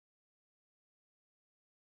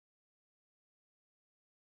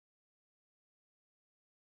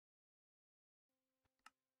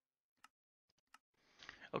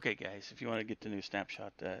Okay, guys, if you want to get the new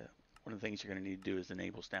snapshot, one of the things you're going to need to do is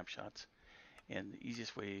enable snapshots. And the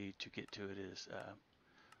easiest way to get to it is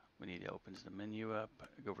we need to open the menu up,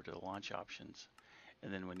 go over to the launch options,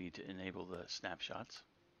 and then we need to enable the snapshots.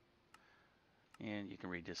 And you can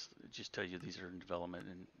read this, it just tells you these are in development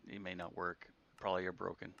and they may not work, probably are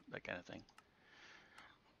broken, that kind of thing.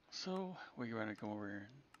 So we're going to go over and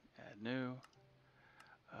add new.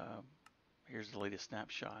 Um, Here's the latest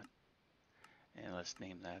snapshot, and let's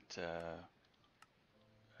name that,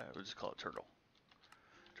 we'll just call it Turtle.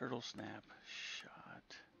 Turtle snapshot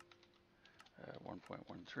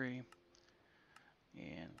 1.13,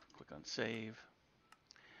 and click on save.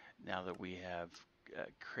 Now that we have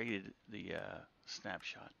created the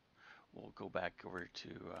snapshot, we'll go back over to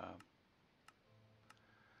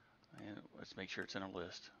and let's make sure it's in a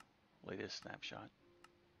list, latest snapshot,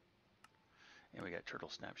 and we got turtle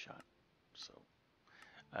snapshot. So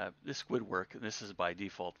this would work. This is by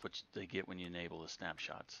default, which they get when you enable the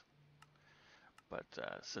snapshots. But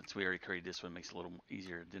since we already created this one, it makes it a little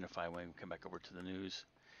easier to identify when we come back over to the news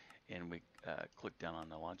and we click down on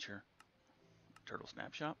the launcher, turtle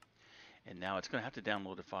snapshot. And now it's going to have to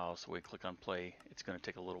download a file, so we click on play. It's going to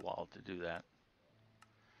take a little while to do that.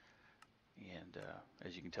 And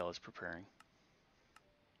as you can tell, it's preparing.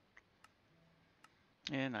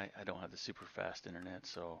 And I don't have the super fast internet,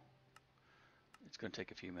 so it's going to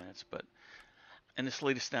take a few minutes. But in this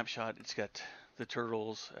latest snapshot, it's got the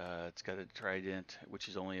turtles, it's got a trident, which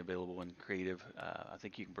is only available in creative. I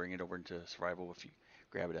think you can bring it over into survival if you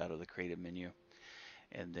grab it out of the creative menu.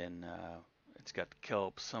 And then it's got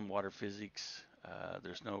kelp, some water physics.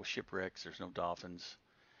 There's no shipwrecks, there's no dolphins,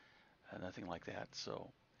 nothing like that.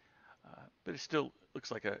 So, but it still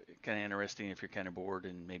looks like a kind of interesting if you're kind of bored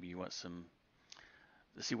and maybe you want some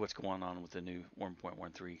to see what's going on with the new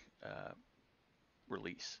 1.13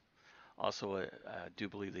 release. Also, I do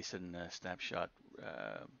believe they said in the snapshot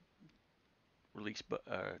release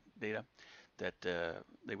data that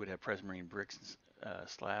they would have prismarine bricks and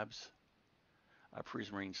slabs,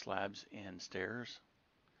 prismarine slabs and stairs,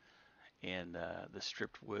 and the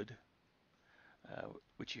stripped wood,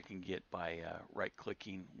 which you can get by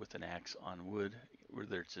right-clicking with an axe on wood,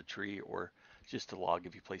 whether it's a tree or just a log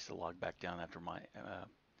if you place the log back down after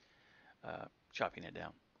chopping it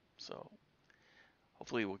down. So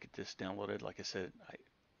hopefully we'll get this downloaded. Like I said,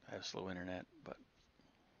 I have slow internet, but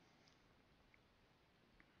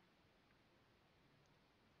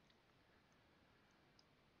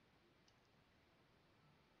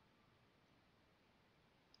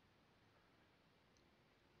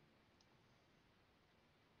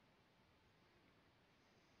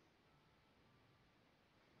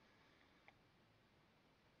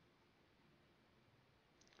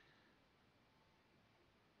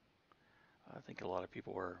I think a lot of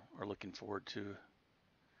people are looking forward to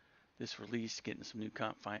this release, getting some new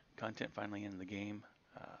content finally in the game.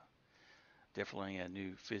 Definitely a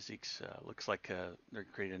new physics. Looks like they're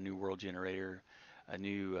creating a new world generator, a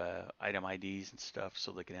new item IDs and stuff,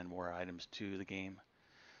 so they can add more items to the game.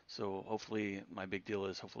 So hopefully, my big deal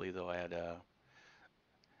is hopefully they'll add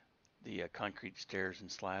the concrete stairs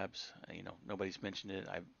and slabs. Nobody's mentioned it.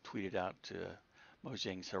 I've tweeted out to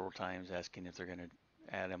Mojang several times asking if they're going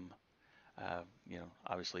to add them.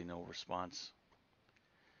 Obviously no response.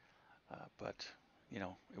 But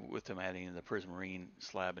with them adding the prismarine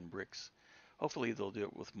slab and bricks, hopefully they'll do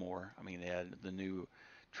it with more. I mean, they had the new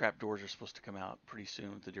trapdoors are supposed to come out pretty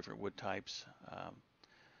soon with the different wood types.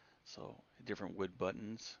 So different wood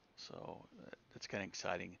buttons. So that's kind of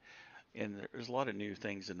exciting. And there's a lot of new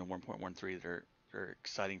things in the 1.13 that are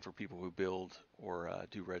exciting for people who build or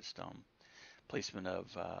do redstone. Placement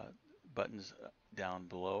of buttons down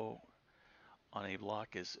below on a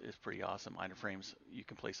block is pretty awesome. Item frames you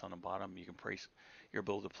can place on the bottom. You're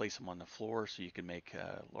able to place them on the floor, so you can make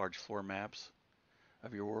large floor maps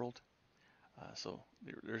of your world. So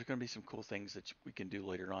there's going to be some cool things that we can do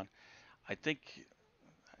later on. I think,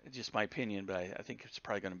 just my opinion, but I think it's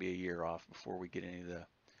probably going to be a year off before we get any of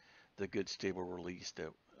the good stable release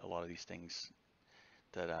that a lot of these things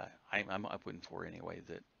that I'm upwooting for anyway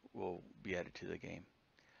that will be added to the game.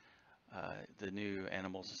 The new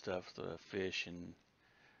animals and stuff, the fish and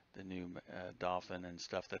the new dolphin and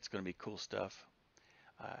stuff, that's going to be cool stuff.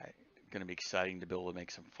 Going to be exciting to be able to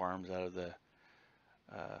make some farms out of the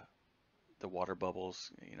water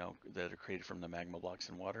bubbles, that are created from the magma blocks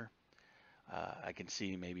in water. I can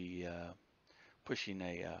see maybe pushing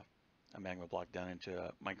a magma block down into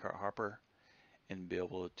a minecart hopper and be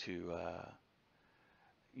able to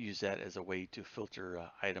use that as a way to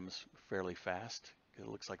filter items fairly fast. It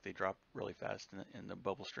looks like they drop really fast in the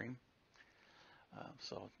bubble stream.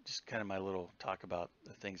 So just kind of my little talk about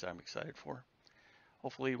the things I'm excited for.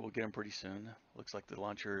 Hopefully we'll get them pretty soon. Looks like the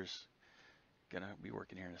launcher is gonna be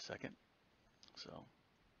working here in a second. So,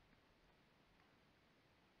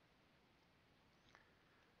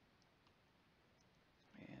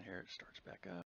 and here it starts back up.